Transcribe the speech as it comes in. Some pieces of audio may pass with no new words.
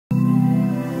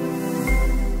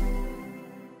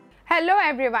Hello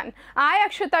everyone, I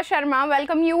Akshita Sharma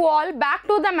welcome you all back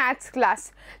to the maths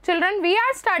class. Children, we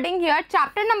are studying here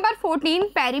chapter number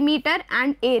 14, perimeter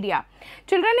and area.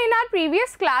 Children, in our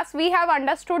previous class we have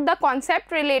understood the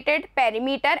concept related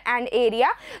perimeter and area.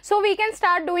 So we can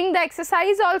start doing the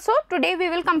exercise also. Today we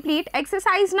will complete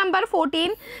exercise number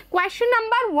 14, question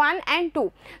number 1 and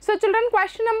 2. So children,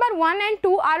 question number 1 and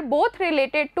 2 are both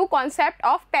related to concept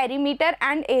of perimeter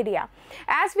and area.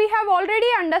 As we have already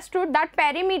understood that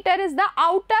perimeter is the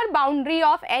outer boundary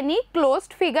of any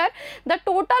closed figure, the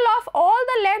total of all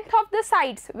the length of the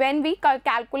sides. When we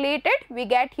calculate it, we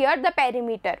get here the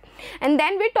perimeter. And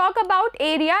then we talk about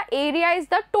area. Area is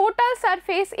the total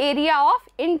surface area of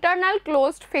internal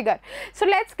closed figure. So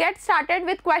let's get started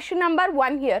with question number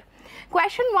 1 here.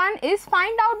 Question 1 is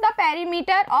find out the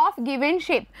perimeter of given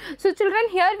shape. So children,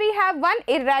 here we have one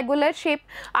irregular shape.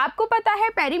 आपको पता है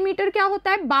perimeter क्या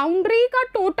होता है? Boundary का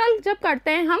total जब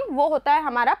करते हैं हम, वो होता है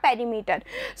हमारा perimeter.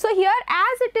 So here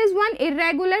as it is one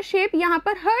irregular shape, यहाँ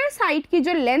पर हर side की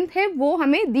जो length है वो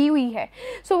हमें दी हुई है.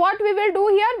 So what we will do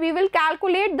here? We will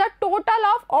calculate the total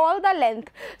of all the length.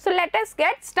 So let us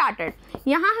get started.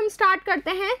 यहाँ हम start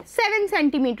करते हैं 7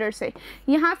 सेंटीमीटर से.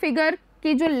 यहाँ figure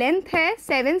की जो लेंथ है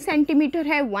 7 सेंटीमीटर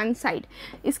है वन साइड.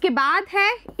 इसके बाद है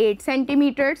 8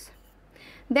 centimetres.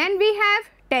 Then we have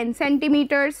 10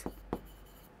 centimetres.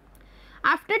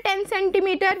 After 10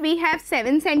 centimetre we have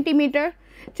 7 centimetre.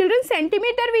 Children,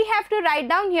 centimetre we have to write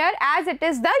down here as it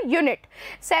is the unit.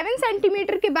 7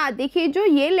 centimetre के बाद देखिए जो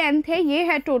ये लेंथ है ये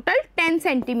है टोटल 10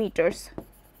 सेंटीमीटर्स.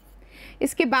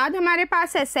 इसके बाद हमारे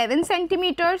पास है 7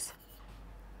 centimetres.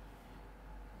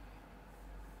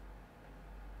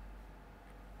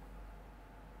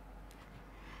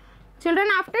 Children,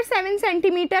 after 7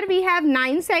 centimeter we have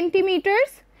 9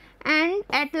 centimeters and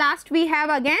at last we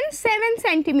have again 7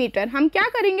 centimeter. हम क्या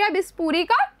करेंगे अब इस पूरी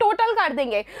का total कर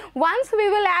देंगे. Once we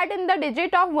will add in the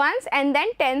digit of ones and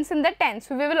then tens in the tens.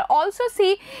 We will also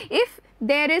see if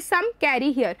there is some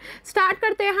carry here. Start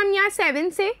करते हैं हम यहाँ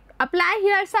 7 से. Apply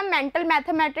here some mental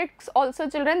mathematics also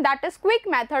children, that is quick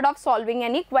method of solving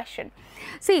any question.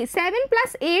 See 7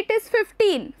 plus 8 is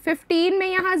 15. 15 में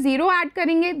यहाँ 0 add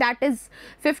करेंगे, that is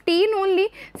 15 only.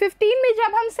 15 में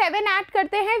जब हम 7 add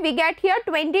करते हैं we get here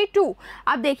 22.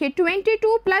 अब देखिए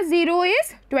 22 plus 0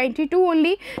 is 22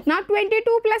 only. Now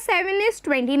 22 plus 7 is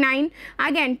 29.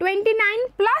 Again 29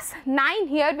 plus 9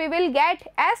 here we will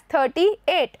get as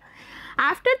 38.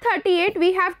 After 38 we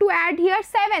have to add here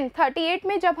 7. 38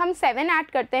 में जब हम 7 ऐड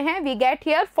करते हैं we get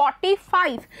here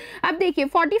 45. अब देखिए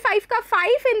 45 का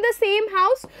 5 in the same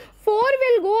house, 4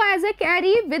 will go as a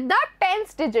carry with the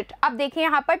 10th digit. अब देखिए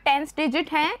यहाँ पर 10th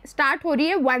digit है, start हो रही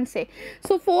है 1 से.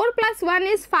 So 4 plus 1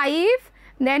 is 5.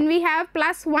 Then we have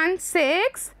plus 1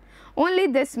 6. Only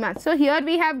this much. So here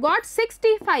we have got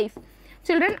 65.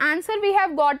 Children, answer we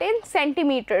have got in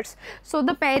centimeters. So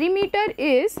the perimeter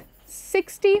is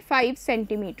 65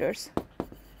 centimeters.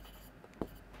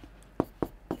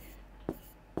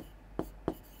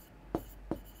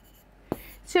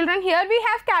 Children, here we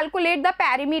have calculate the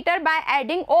perimeter by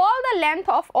adding all the length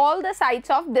of all the sides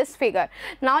of this figure.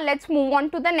 Now let's move on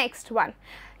to the next one.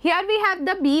 Here we have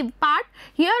the B part.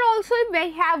 Here also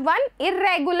we have one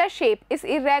irregular shape. इस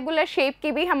irregular shape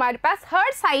की भी हमारे पास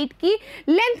हर side की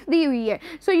length दी हुई है.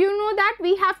 So you know that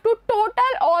we have to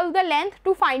total all the length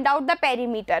to find out the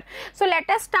perimeter. So let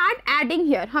us start adding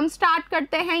here. हम start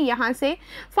करते हैं यहाँ से.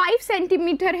 5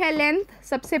 सेंटीमीटर है length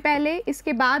सबसे पहले.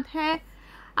 इसके बाद है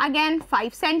again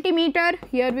 5 centimetre.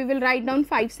 Here we will write down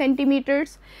 5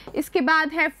 centimeters. इसके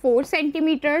बाद है 4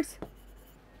 centimeters.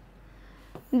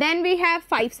 Then we have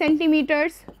 5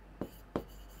 centimeters.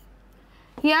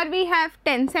 Here we have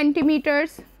 10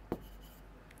 centimeters.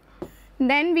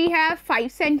 Then we have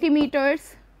 5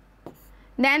 centimeters.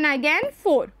 Then again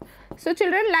 4. So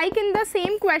children, like in the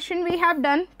same question we have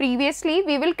done previously,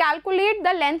 we will calculate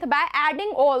the length by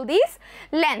adding all these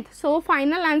length. So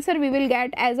final answer we will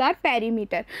get as our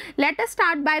perimeter. Let us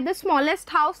start by the smallest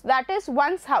house, that is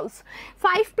one's house.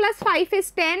 5 plus 5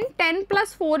 is 10. 10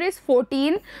 plus 4 is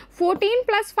 14. 14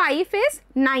 plus 5 is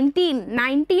 19.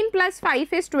 19 plus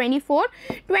 5 is 24.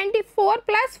 24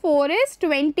 plus 4 is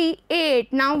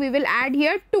 28. Now we will add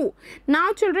here 2.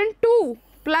 Now children, 2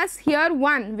 plus here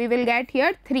 1 we will get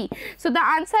here 3. So the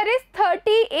answer is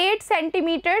 38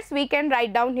 centimeters we can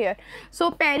write down here. So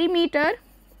perimeter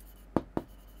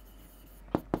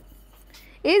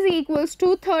is equals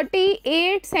to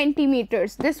 38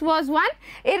 centimeters. This was one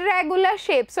irregular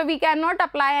shape, so we cannot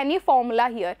apply any formula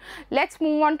here. Let's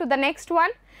move on to the next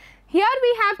one. Here we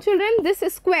have children this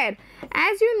square.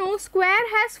 As you know, square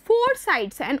has 4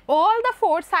 sides and all the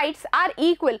 4 sides are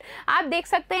equal. आप देख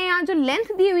सकते हैं यहाँ जो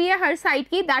length दी हुई है हर side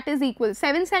की, that is equal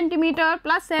 7 centimeter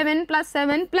plus 7 plus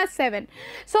 7 plus 7.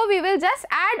 So we will just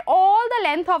add all the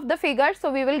length of the figure,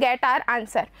 so we will get our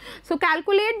answer. So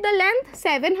calculate the length.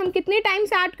 7 हम कितनी times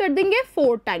add कर देंगे?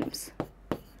 4 times.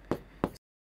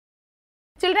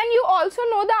 Children you also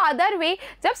know the other way,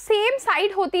 जब same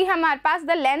side होती है हमारे पास,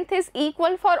 the length is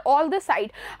equal for all the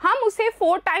side, हम उसे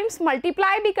 4 टाइम्स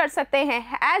मल्टीप्लाई भी कर सकते हैं,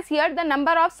 as here the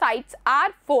number of sides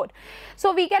are 4.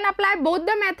 So we can apply both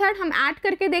the method. हम ऐड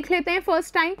करके देख लेते हैं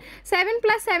first time. 7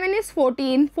 plus 7 is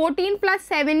 14, 14 plus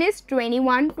 7 is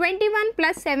 21, 21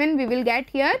 plus 7 we will get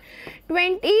here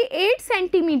 28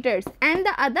 centimeters. And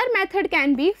the other method can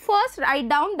be, first write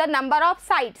down the number of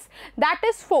sides, that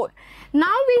is 4.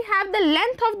 Now we have the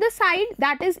length of the side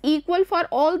that is equal for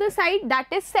all the side, that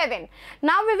is 7.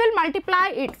 Now we will multiply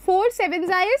it. 4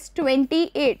 7s is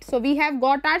 28. So we have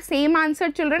got our same answer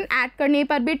children. Add करने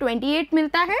पर भी 28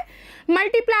 मिलता है,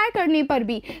 multiply करने पर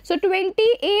भी. So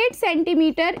 28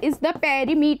 centimeter is the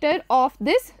perimeter of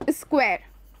this square.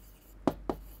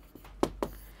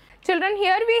 Children,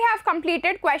 here we have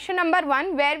completed question number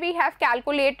 1 where we have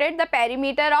calculated the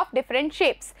perimeter of different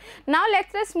shapes. Now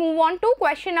let's just move on to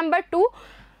question number 2.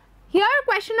 Here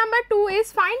question number 2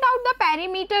 is find out the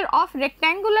perimeter of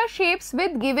rectangular shapes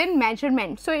with given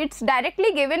measurement. So it's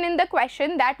directly given in the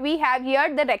question that we have here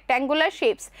the rectangular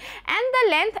shapes and the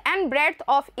length and breadth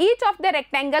of each of the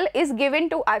rectangle is given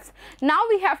to us. Now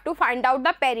we have to find out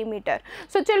the perimeter.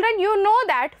 So children, you know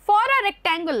that for a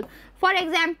rectangle, for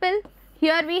example,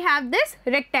 here we have this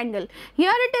rectangle.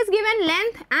 Here it is given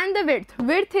length and the width.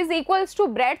 Width is equals to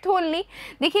breadth only.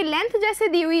 देखिए length जैसे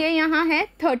दी हुई है यहाँ है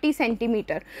 30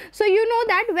 centimeter. So you know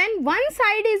that when one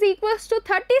side is equals to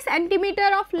 30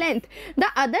 centimeter of length, the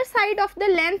other side of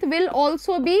the length will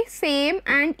also be same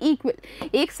and equal.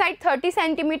 एक side 30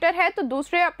 centimeter है तो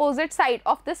दूसरे opposite side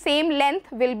of the same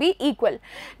length will be equal.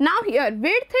 Now here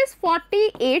width is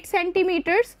 48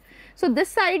 centimeters. So this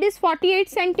side is 48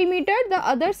 centimeter, the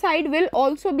other side will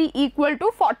also be equal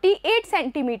to 48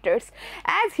 centimeters.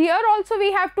 As here also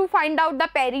we have to find out the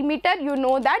perimeter. You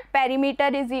know that perimeter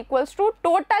is equals to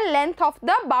total length of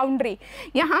the boundary.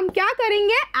 यहाँ हम क्या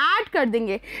करेंगे? Add कर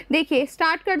देंगे. देखिए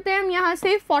start करते हैं हम यहाँ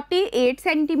से 48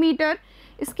 सेंटीमीटर,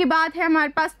 इसके बाद है हमारे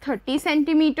पास 30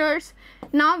 centimetres.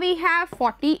 Now we have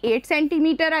 48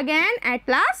 centimeter again, at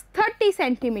last 30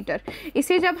 centimeter.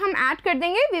 इसे जब हम ऐड कर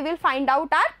देंगे we will find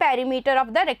out our perimeter of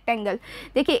the rectangle.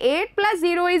 देखिए 8 plus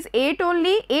 0 is 8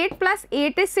 only, 8 plus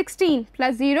 8 is 16,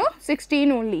 plus 0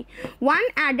 16 only. 1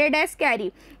 added as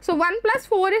carry. So 1 plus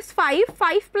 4 is 5,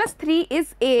 5 plus 3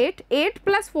 is 8, 8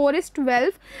 plus 4 is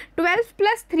 12, 12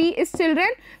 plus 3 is children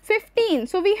 15.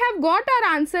 So we have got our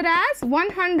answer as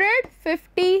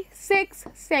 156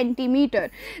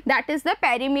 centimeter. That is the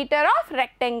perimeter of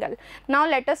rectangle. Now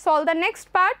let us solve the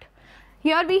next part.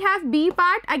 Here we have B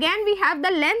part. Again we have the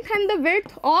length and the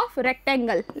width of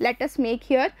rectangle. Let us make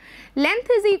here. Length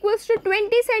is equals to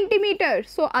 20 centimeter.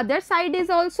 So other side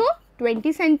is also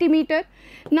 20 centimeter.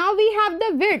 Now we have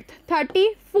the width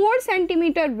 34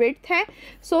 centimeter width hai.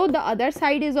 So the other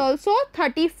side is also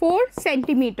 34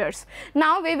 centimeters.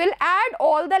 Now we will add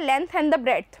all the length and the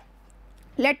breadth.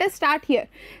 Let us start here.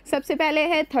 सबसे पहले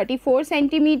है 34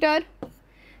 centimeter.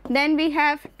 Then we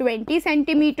have 20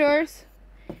 centimeters.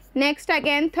 Next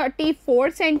again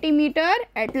 34 centimeter.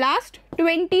 At last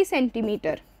 20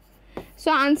 centimeter.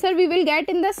 So answer we will get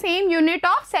in the same unit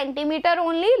of centimeter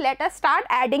only. Let us start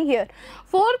adding here.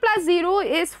 4 plus 0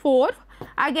 is 4.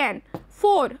 Again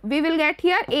 4 we will get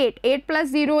here 8. 8 plus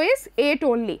 0 is 8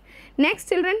 only. Next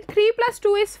children, 3 plus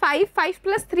 2 is 5. 5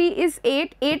 plus 3 is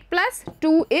 8. 8 plus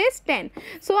 2 is 10.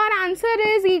 So our answer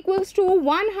is equals to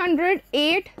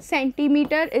 108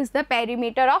 centimeter is the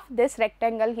perimeter of this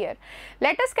rectangle here.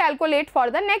 Let us calculate for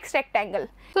the next rectangle.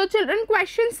 So children,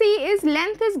 question C is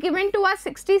length is given to us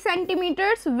 60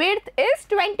 centimeters, width is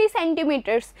 20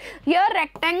 centimeters. Here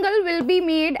rectangle will be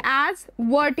made as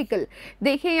vertical.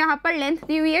 देखिए यहाँ पर length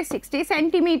दी हुई है 60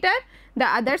 centimeter. The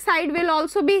other side will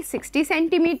also be 60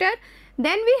 centimeter.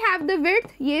 Then we have the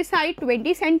width, ये side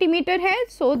 20 centimeter है,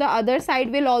 so the other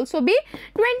side will also be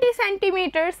 20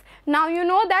 centimeters. Now you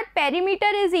know that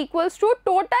perimeter is equals to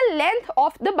total length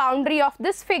of the boundary of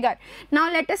this figure.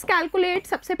 Now let us calculate.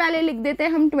 सबसे पहले लिख देते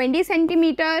हैं हम 20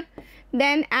 centimeter,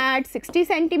 then add 60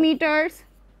 centimeters,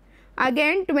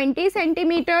 again 20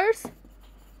 centimeters,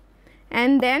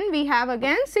 and then we have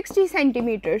again 60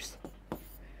 centimeters.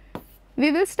 We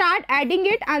will start adding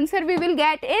it. Answer we will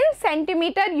get in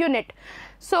centimeter unit.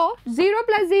 So 0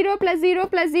 plus 0 plus 0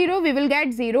 plus 0, we will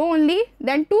get 0 only.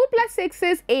 Then 2 plus 6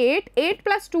 is 8, 8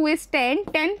 plus 2 is 10,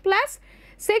 10 plus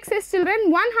 6 is children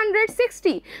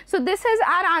 160. So this is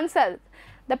our answer.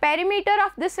 The perimeter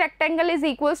of this rectangle is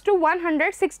equals to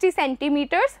 160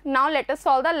 centimeters. Now let us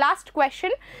solve the last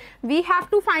question. We have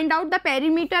to find out the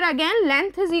perimeter again.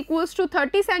 Length is equals to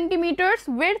 30 centimeters,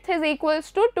 width is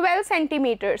equals to 12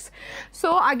 centimeters.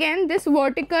 So again this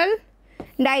vertical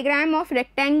diagram of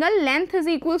rectangle, length is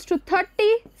equals to 30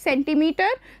 centimeter.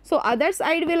 So other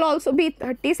side will also be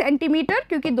 30 centimeter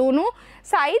क्योंकि दोनों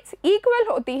sides equal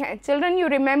होती हैं. Children, you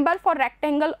remember for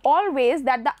rectangle always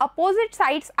that the opposite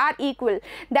sides are equal.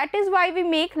 That is why we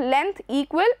make length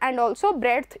equal and also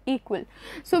breadth equal.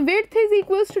 So width is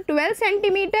equals to 12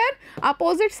 centimeter.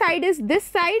 Opposite side is this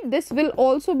side. This will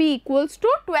also be equals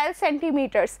to 12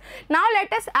 centimeters. Now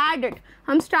let us add it.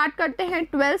 हम start करते हैं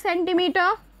 12 centimeter.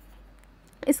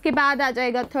 इसके बाद आ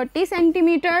जाएगा 30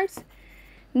 centimetres,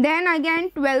 then again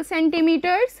 12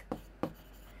 centimetres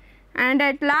and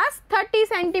at last 30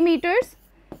 centimetres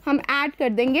हम add कर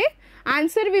देंगे.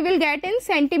 Answer we will get in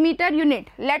centimetre unit.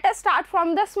 Let us start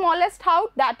from the smallest house,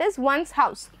 that is once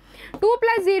house. 2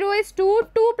 plus 0 is 2,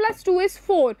 2 plus 2 is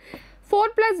 4. 4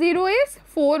 plus 0 is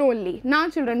 4 only. Now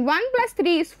children, 1 plus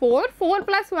 3 is 4, 4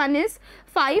 plus 1 is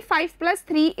 5, 5 plus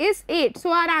 3 is 8.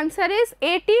 So our answer is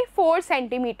 84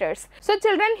 centimeters. So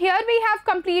children, here we have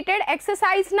completed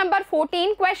exercise number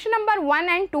 14, question number 1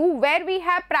 and 2, where we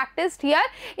have practiced here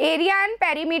area and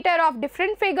perimeter of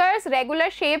different figures, regular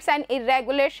shapes and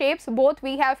irregular shapes, both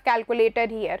we have calculated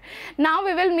here. Now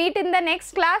we will meet in the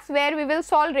next class where we will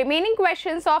solve remaining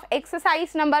questions of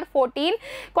exercise number 14,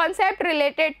 concept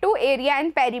related to area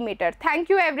and perimeter. Thank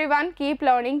you everyone. Keep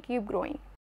learning, keep growing.